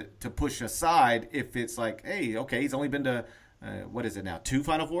to push aside if it's like, hey, okay, he's only been to what is it now? 2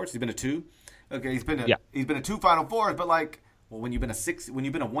 Final Fours. He's been to 2. Okay, he's been to 2 Final Fours. But like, well, when you've been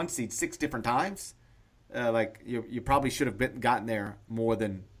a 1 seed 6 different times, like you probably should have gotten there more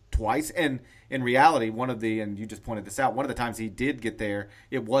than twice. And in reality, and you just pointed this out, one of the times he did get there,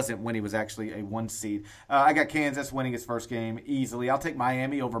 it wasn't when he was actually a 1 seed. I got Kansas winning his first game easily. I'll take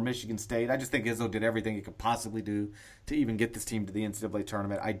Miami over Michigan State. I just think Izzo did everything he could possibly do to even get this team to the NCAA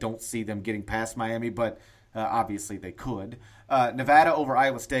tournament. I don't see them getting past Miami, but obviously they could. Nevada over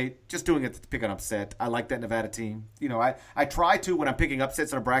Iowa State, just doing it to pick an upset. I like that Nevada team. You know, I try to, when I'm picking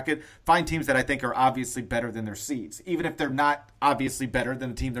upsets in a bracket, find teams that I think are obviously better than their seeds, even if they're not obviously better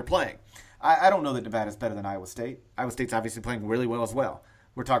than the team they're playing. I don't know that Nevada's better than Iowa State. Iowa State's obviously playing really well as well.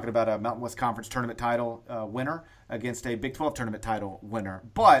 We're talking about a Mountain West Conference tournament title winner against a Big 12 tournament title winner.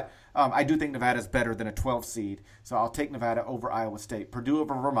 But I do think Nevada's better than a 12 seed, so I'll take Nevada over Iowa State. Purdue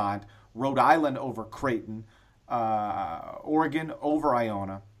over Vermont, Rhode Island over Creighton, Oregon over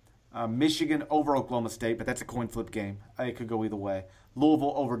Iona, Michigan over Oklahoma State, but that's a coin flip game. It could go either way.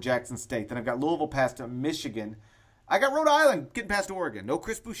 Louisville over Jackson State. Then I've got Louisville past Michigan. I got Rhode Island getting past Oregon. No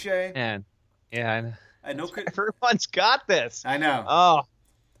Chris Boucher. And yeah, I know everyone's got this. I know. Oh,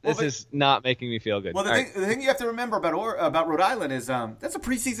 this is not making me feel good. Well, the thing you have to remember about Rhode Island is that's a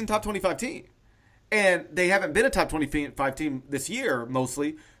preseason top 25 team, and they haven't been a top 25 team this year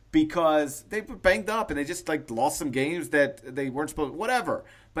mostly because they were banged up and they just like lost some games that they weren't supposed. Whatever.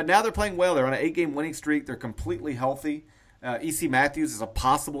 But now they're playing well. They're on an 8-game winning streak. They're completely healthy. E.C. Matthews is a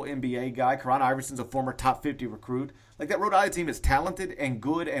possible NBA guy. Karan Iverson's a former top 50 recruit. Like, that Rhode Island team is talented and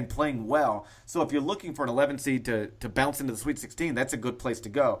good and playing well. So if you're looking for an 11 seed to bounce into the Sweet 16, that's a good place to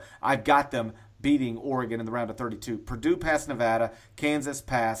go. I've got them beating Oregon in the round of 32. Purdue past Nevada. Kansas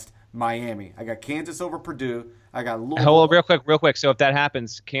past Miami. I got Kansas over Purdue. I got Louisville. Hold on, real quick. So if that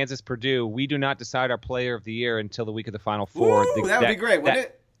happens, Kansas, Purdue, we do not decide our player of the year until the week of the Final Four. Ooh, that would be great, wouldn't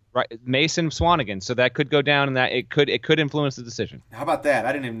it? Right, Mason Swanigan. So that could go down, and that it could influence the decision. How about that?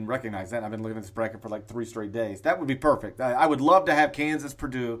 I didn't even recognize that. I've been looking at this bracket for like 3 straight days. That would be perfect. I would love to have Kansas,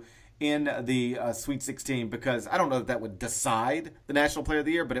 Purdue in the Sweet 16 because I don't know that would decide the National Player of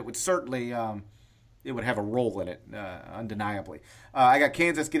the Year, but it would certainly it would have a role in it, undeniably. I got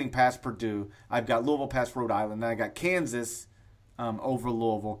Kansas getting past Purdue. I've got Louisville past Rhode Island. Then I got Kansas over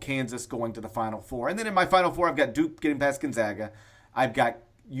Louisville. Kansas going to the Final Four. And then in my Final Four, I've got Duke getting past Gonzaga. I've got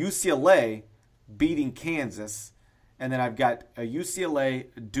UCLA beating Kansas, and then I've got a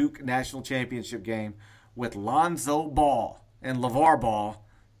UCLA-Duke national championship game with Lonzo Ball and LeVar Ball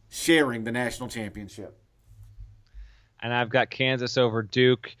sharing the national championship. And I've got Kansas over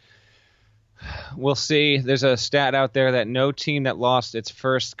Duke. We'll see. There's a stat out there that no team that lost its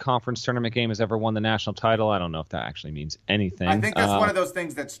first conference tournament game has ever won the national title. I don't know if that actually means anything. I think that's one of those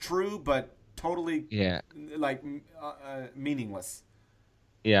things that's true, but totally meaningless.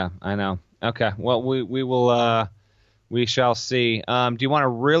 Yeah, I know. Okay, well, we shall see. Do you want to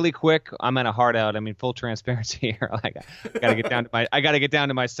really quick? I'm at a hard out. I mean, full transparency here. I gotta get down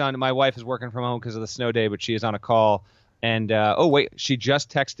to my son. My wife is working from home because of the snow day, but she is on a call. And she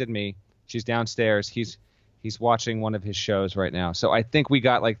just texted me. She's downstairs. He's watching one of his shows right now. So I think we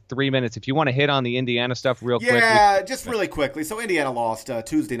got like 3 minutes. If you want to hit on the Indiana stuff real quick. Yeah, just really quickly. So Indiana lost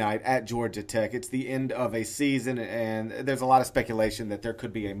Tuesday night at Georgia Tech. It's the end of a season, and there's a lot of speculation that there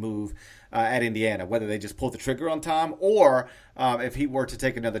could be a move at Indiana, whether they just pull the trigger on Tom or if he were to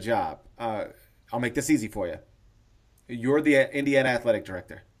take another job. I'll make this easy for you. You're the Indiana athletic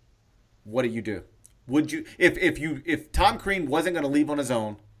director. What do you do? Would you if Tom Crean wasn't going to leave on his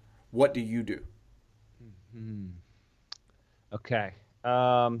own, what do you do? Okay.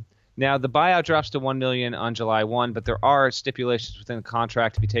 Now the buyout drops to $1 million on July 1, but there are stipulations within the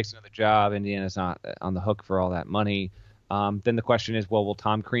contract. If he takes another job, Indiana's not on the hook for all that money. Then the question is, well, will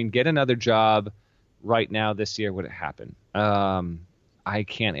Tom Crean get another job right now this year? Would it happen? I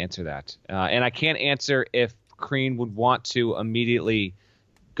can't answer that, and I can't answer if Crean would want to immediately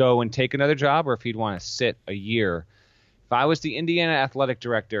go and take another job or if he'd want to sit a year. If I was the Indiana athletic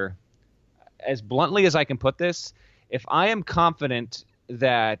director, as bluntly as I can put this, if I am confident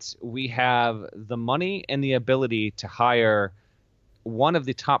that we have the money and the ability to hire one of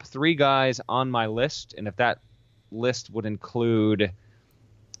the top 3 guys on my list, and if that list would include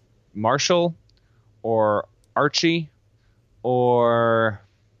Marshall or Archie, or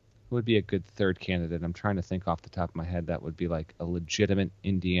who would be a good third candidate? I'm trying to think off the top of my head that would be like a legitimate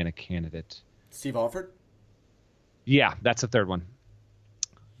Indiana candidate. Steve Alford? Yeah, that's the third one.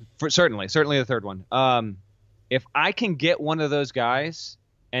 certainly the third one. If I can get one of those guys,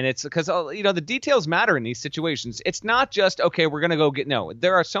 and it's because the details matter in these situations. It's not just okay, we're gonna go get. No,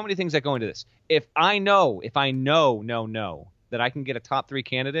 there are so many things that go into this. If I know that I can get a top 3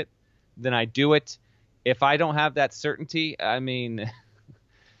 candidate, then I do it. If I don't have that certainty, I mean,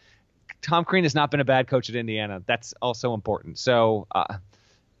 Tom Crean has not been a bad coach at Indiana. That's also important. So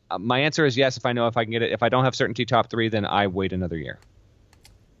my answer is yes. If I can get it. If I don't have certainty top 3, then I wait another year.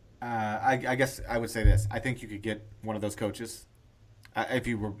 I guess I would say this. I think you could get one of those coaches. If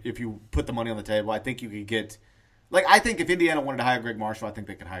you put the money on the table, I think you could get. Like, I think if Indiana wanted to hire Greg Marshall, I think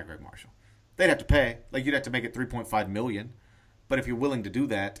they could hire Greg Marshall. They'd have to pay. Like, you'd have to make it $3.5 million. But if you're willing to do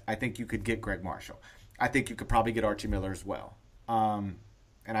that, I think you could get Greg Marshall. I think you could probably get Archie Miller as well.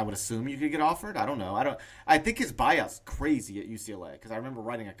 And I would assume you could get offered. I don't know. I think his buyout's crazy at UCLA because I remember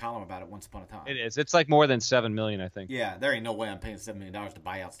writing a column about it once upon a time. It is. It's like more than $7 million, I think. Yeah, there ain't no way I'm paying $7 million to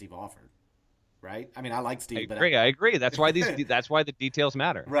buy out Steve Alford. Right? I mean, I like Steve. I agree. That's why the details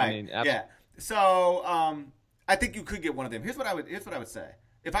matter. Right. I mean, yeah. So I think you could get one of them. Here's what I would say.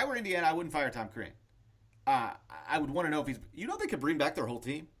 If I were Indiana, I wouldn't fire Tom Crean. I would want to know if he's. They could bring back their whole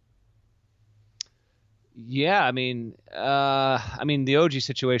team. Yeah, I mean, the OG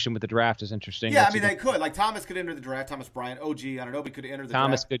situation with the draft is interesting. Yeah, they could. Like, Thomas could enter the draft. Thomas Bryant, OG, Anunoby could enter the draft.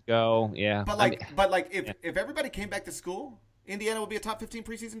 Thomas could go, yeah. But if everybody came back to school, Indiana would be a top 15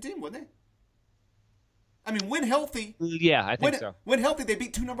 preseason team, wouldn't they? I mean, when healthy. Yeah, I think so. When healthy, they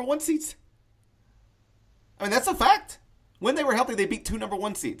beat 2 number 1 seeds. I mean, that's a fact. When they were healthy, they beat 2 number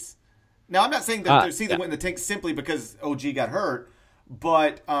 1 seeds. Now, I'm not saying that their season went in the tank simply because OG got hurt.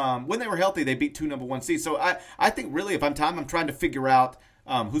 But when they were healthy, they beat 2 number 1 seeds. So I think really, if I'm Tom, I'm trying to figure out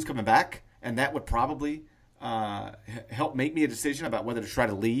who's coming back, and that would probably help make me a decision about whether to try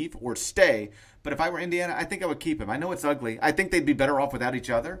to leave or stay. But if I were Indiana, I think I would keep him. I know it's ugly. I think they'd be better off without each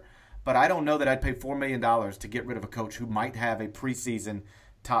other. But I don't know that I'd pay $4 million to get rid of a coach who might have a preseason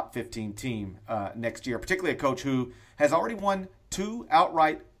top 15 team next year, particularly a coach who has already won 2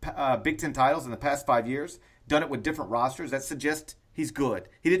 outright Big Ten titles in the past 5 years, done it with different rosters. That suggests he's good.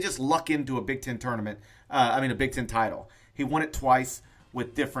 He didn't just luck into a Big Ten tournament, a Big Ten title. He won it twice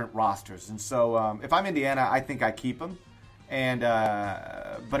with different rosters. And so if I'm Indiana, I think I keep him. And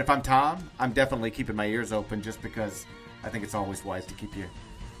but if I'm Tom, I'm definitely keeping my ears open just because I think it's always wise to keep your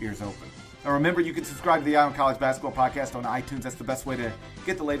ears open. And remember, you can subscribe to the Eye on College Basketball Podcast on iTunes. That's the best way to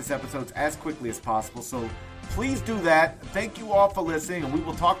get the latest episodes as quickly as possible. So please do that. Thank you all for listening, and we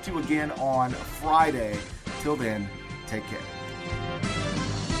will talk to you again on Friday. Till then, take care.